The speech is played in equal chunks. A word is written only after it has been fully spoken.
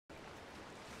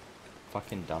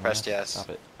Fucking dumbass. Pressed yes. Stop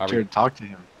it. Jared, talk to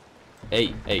him.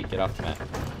 Hey, get off the map.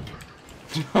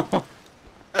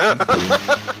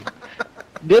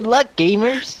 Good luck,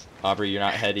 gamers. Aubrey,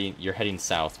 you're heading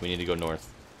south. We need to go north.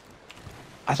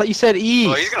 I thought you said east.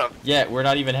 Oh, he's gonna. Yeah, we're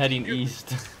not even heading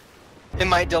east. It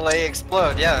might delay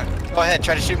explode. Yeah. Go ahead.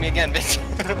 Try to shoot me again, bitch.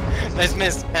 Nice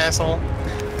miss, asshole.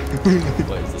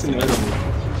 What is this?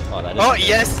 Oh, that is Oh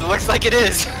yes, looks like it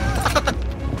is.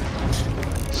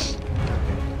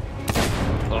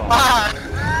 Oh, Ah!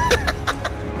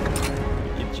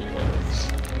 get your ass.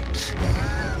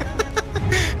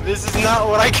 This is not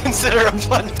what I consider a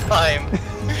fun time.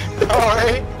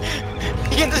 Alright?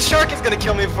 The shark is gonna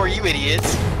kill me before you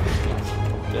idiots.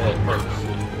 Dead.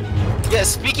 Yeah,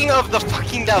 speaking of the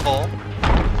fucking devil.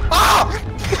 Ah!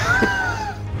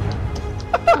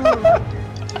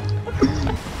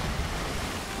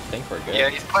 I think we're good. Yeah,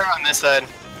 he's clear on this side.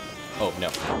 Oh, no.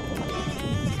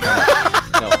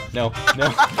 No.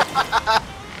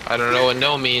 I don't know what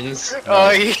no means. Oh,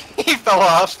 he fell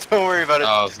off. Don't worry about it.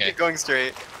 Oh, Just okay. keep going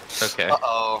straight. Okay.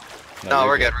 Uh-oh. No, No, you're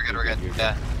we're good. good, we're good. You're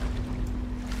Yeah.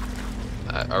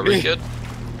 Are we good?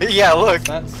 Yeah, look. What's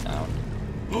that sound?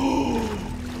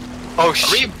 Oh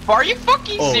shit. Are you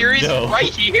fucking Oh, serious? no. Right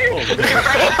here? Oh,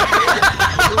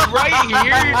 Right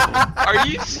here? Are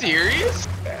you serious?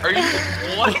 Are you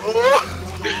what?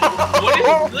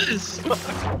 What is this?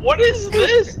 What is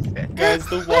this? Guys,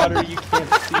 the water, you can't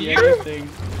see anything.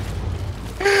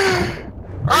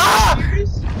 Ah!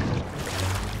 Serious?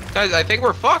 Guys, I think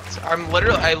we're fucked. I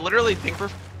literally think we're.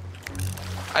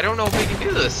 I don't know if we can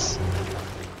do this.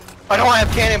 I don't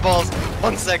have cannonballs.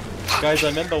 One sec. Guys,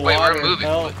 I'm in the Wait, water. we're moving.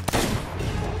 Help.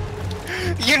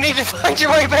 You need to find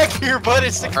your way back to your butt.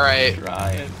 It's All right.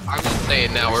 Trying. I'm just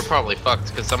saying now we're probably fucked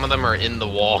because some of them are in the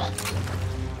wall.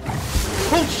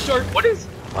 Oh, shark. What is?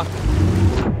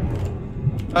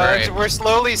 Alright. We're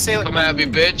slowly sailing. Come at me,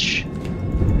 bitch.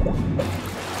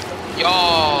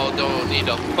 Y'all don't need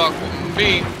to fuck with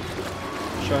me.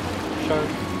 Shark.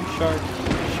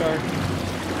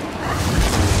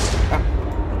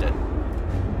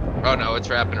 Oh no, it's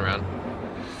wrapping around.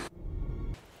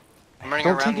 I'm running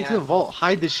Don't around take it to the vault.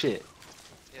 Hide this shit.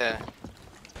 Yeah.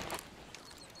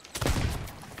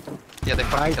 Yeah, they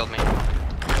fucking killed me.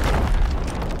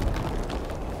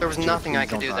 There was Joe, nothing I please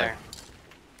could don't do die. there.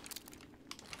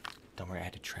 Don't worry, I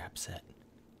had a trap set.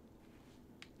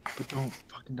 But don't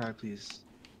fucking die, please.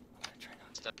 I'm gonna try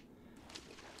not to.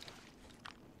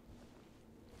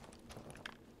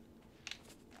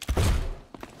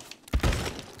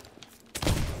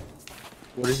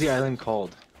 What is the island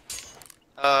called?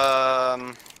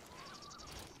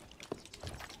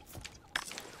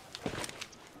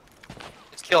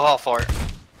 It's Kill Hall Fort.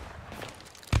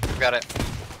 Got it.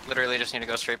 Literally just need to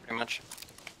go straight, pretty much.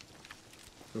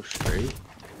 Go straight.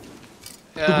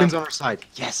 Who Yeah, wins on our side?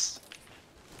 Yes.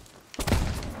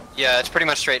 yeah, it's pretty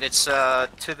much straight. It's to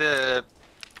the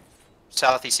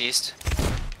southeast,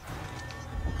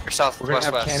 or We're gonna have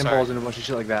southwest. cannonballs and a bunch of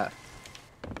shit like that.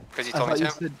 Because you I told me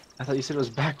thought to. you said. I thought you said it was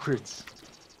backwards.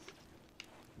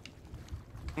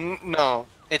 No,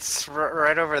 it's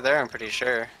right over there. I'm pretty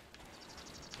sure.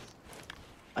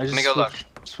 I just me go look.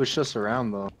 switched us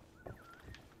around though.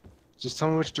 Just tell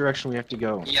me which direction we have to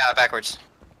go. Yeah, backwards.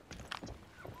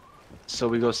 So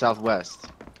we go southwest.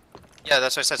 Yeah,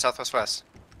 that's what I said. Southwest west.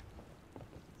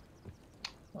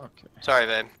 Okay. Sorry,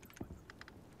 babe.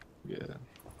 Yeah.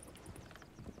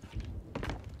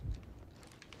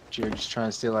 Jared just trying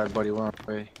to stay alive, buddy. We're on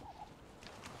our way.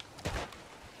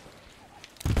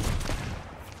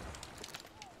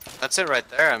 That's it right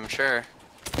there. I'm sure.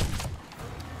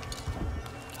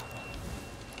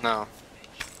 No.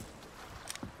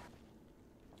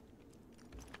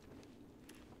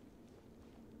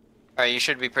 Alright, you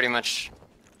should be pretty much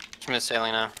smooth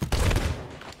sailing now.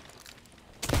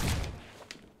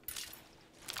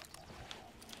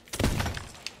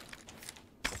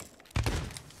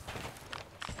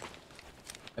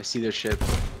 I see their ship.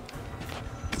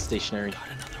 It's stationary.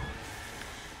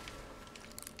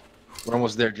 We're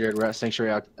almost there, Jared. We're at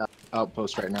Sanctuary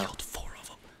Outpost right now. Killed 4 of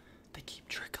them. They keep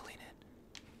trickling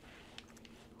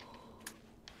in.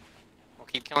 We'll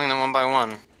keep killing them one by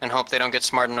one, and hope they don't get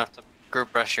smart enough to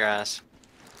group rush your ass.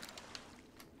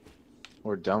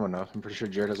 We're dumb enough. I'm pretty sure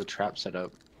Jared has a trap set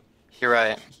up. You're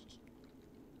right.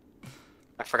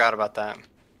 I forgot about that.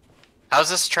 How's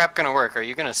this trap gonna work? Are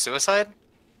you gonna suicide?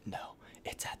 No,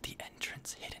 it's at the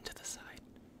entrance, hidden to the side.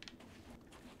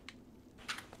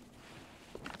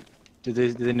 Did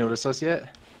they notice us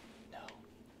yet? No.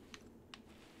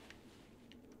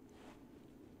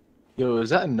 Yo, is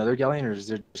that another galleon or is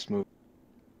there just move?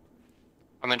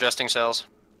 I'm adjusting sails.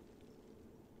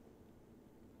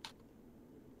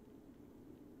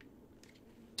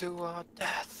 to our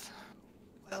death.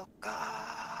 Welcome.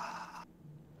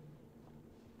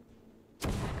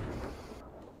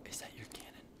 Is that your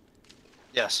cannon?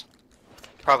 Yes.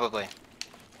 Probably.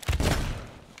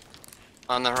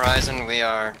 On the horizon, we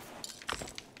are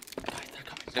They're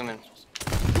coming. zooming.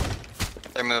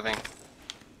 They're moving.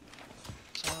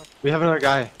 We have another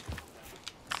guy.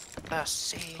 The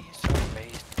seas are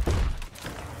raised.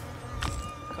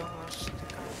 Ghosts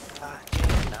come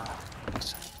flying now.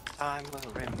 Sometime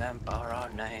we'll remember our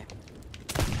name.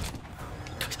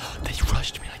 They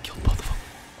rushed me and I killed both of them.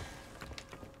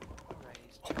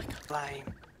 Raised oh my God.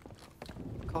 Flame.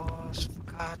 Ghosts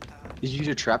forgot the... Did you use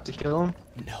a trap to kill him?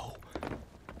 No.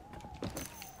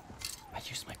 I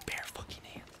used my bare fucking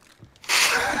hand.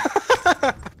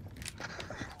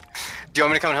 Do you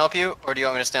want me to come and help you, or do you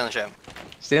want me to stay on the ship?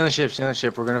 Stay on the ship, stay on the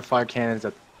ship. We're gonna fire cannons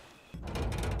at...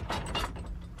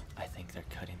 I think they're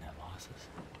cutting their losses.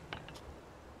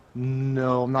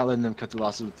 No, I'm not letting them cut the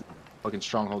losses with the fucking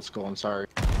stronghold skull, I'm sorry.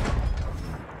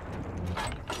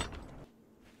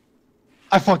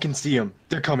 I fucking see them.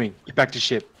 They're coming. Get back to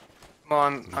ship. Well,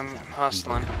 I'm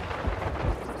hustling.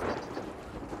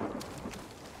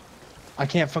 I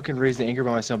can't fucking raise the anchor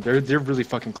by myself. They're really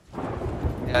fucking...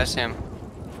 Yeah, I see him.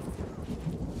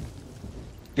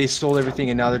 They stole everything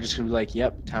and now they're just gonna be like,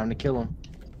 yep, time to kill them.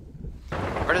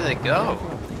 Where do they go?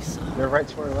 They're right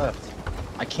to our left.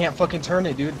 I can't fucking turn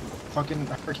it, dude. Fucking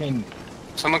hurricane.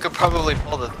 Someone could probably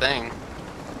pull the thing.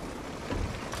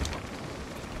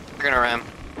 We're gonna ram.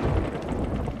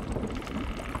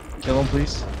 Kill them,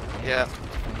 please. Yeah.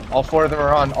 All four of them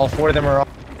are on. All four of them are on.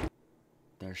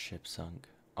 Their ship sunk.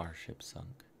 Our ship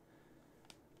sunk.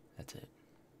 That's it.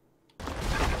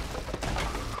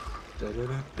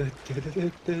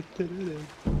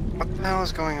 What the hell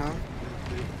is going on?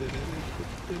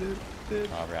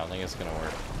 Oh, rounding is gonna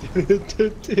work.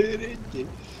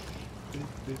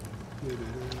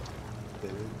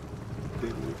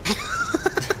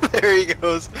 There he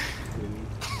goes.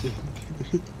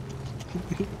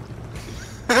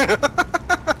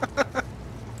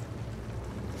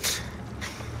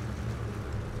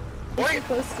 Wait,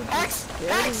 X!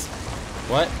 X!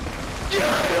 What?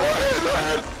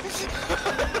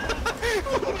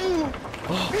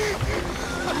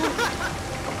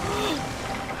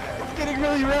 It's getting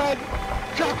really red.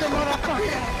 Drop the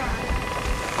motherfucker.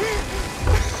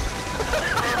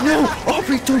 No!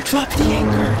 Aubrey, don't drop the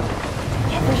anchor!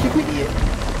 Aubrey, you idiot.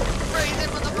 Raise it,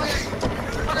 motherfucker!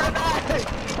 We're gonna die!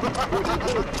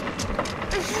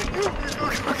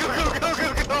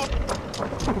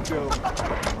 Go.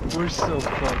 We're so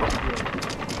fucked.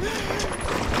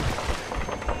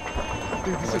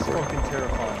 Dude, this is fucking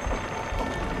terrifying.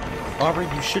 Aubrey,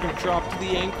 you should have dropped the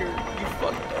anchor. You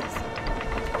fucked us.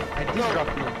 I did drop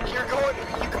the anchor. You're going,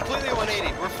 you completely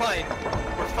 180. We're fine.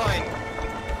 We're fine.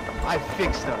 I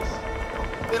fixed us.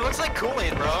 It looks like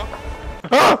Kool-Aid, bro.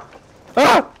 Ah!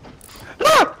 Ah!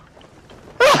 Ah!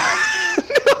 Ah!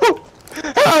 No!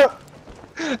 Help!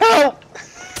 Help!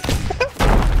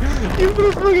 You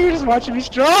motherfucker, you're just watching me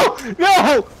straw!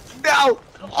 No! No!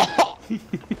 Oh.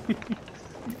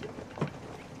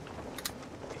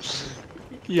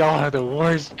 Y'all are the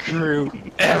worst crew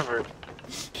ever.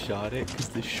 Shot it because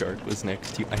the shark was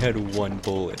next to you. I had one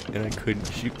bullet and I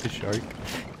couldn't shoot the shark.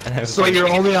 And I was So your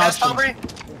only Chest, option... Aubrey?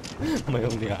 my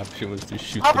only option was to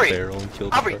shoot Aubrey! the barrel and kill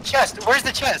the Aubrey, shark. chest. Where's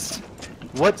the chest?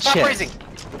 What Stop chest? raising.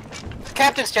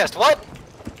 Captain's chest. What?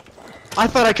 I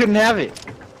thought I couldn't have it.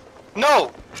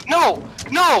 No! No!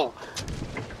 No!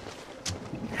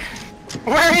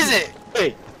 Where is it?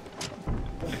 Hey.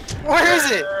 Where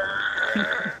is it?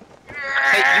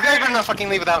 Hey, you guys better not fucking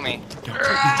leave without me.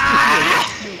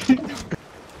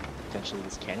 Potentially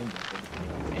this cannon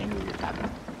will anger your captain.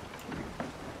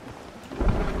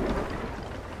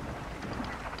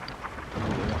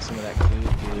 Some of that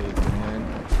good, man.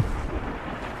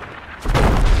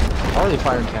 How are they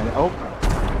firing cannon? Oh,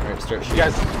 Alright, start you shooting.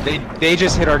 guys, they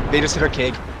just hit our keg.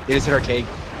 They just hit our keg.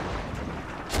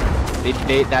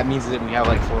 That means that we have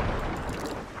like 4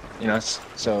 in us.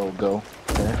 So go.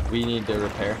 There. We need to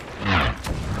repair.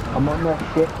 I'm on that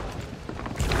ship.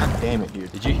 God damn it,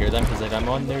 dude. Did you hear them? Because like, I'm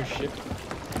on their ship.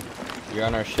 You're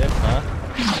on our ship, huh?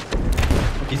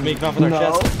 He's making off with our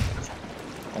chest.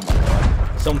 Oh my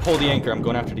god. Someone pull the anchor. I'm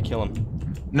going after to kill him.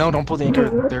 No, don't pull the anchor.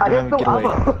 They're gonna get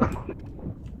away.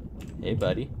 Hey,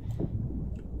 buddy.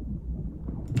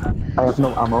 I have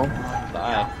no ammo.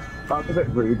 Bye. That's a bit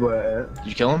rude, where Did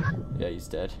you kill him? Yeah, he's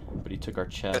dead. But he took our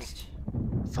chest.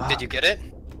 Fuck. Did you get it?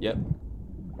 Yep.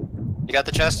 You got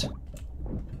the chest?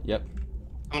 Yep.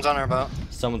 Someone's on our boat.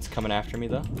 Someone's coming after me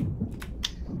though.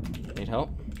 Need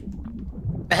help?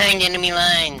 Behind enemy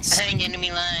lines. Behind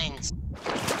enemy lines.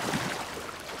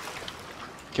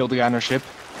 Killed the guy on our ship.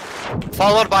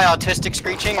 Followed by autistic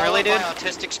screeching, really, dude?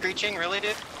 Autistic screeching, really,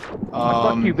 dude?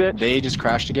 Fuck you, bitch. They just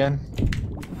crashed again.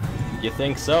 You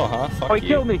think so, huh? Fuck Oh, you. he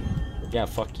killed me. Yeah,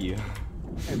 fuck you.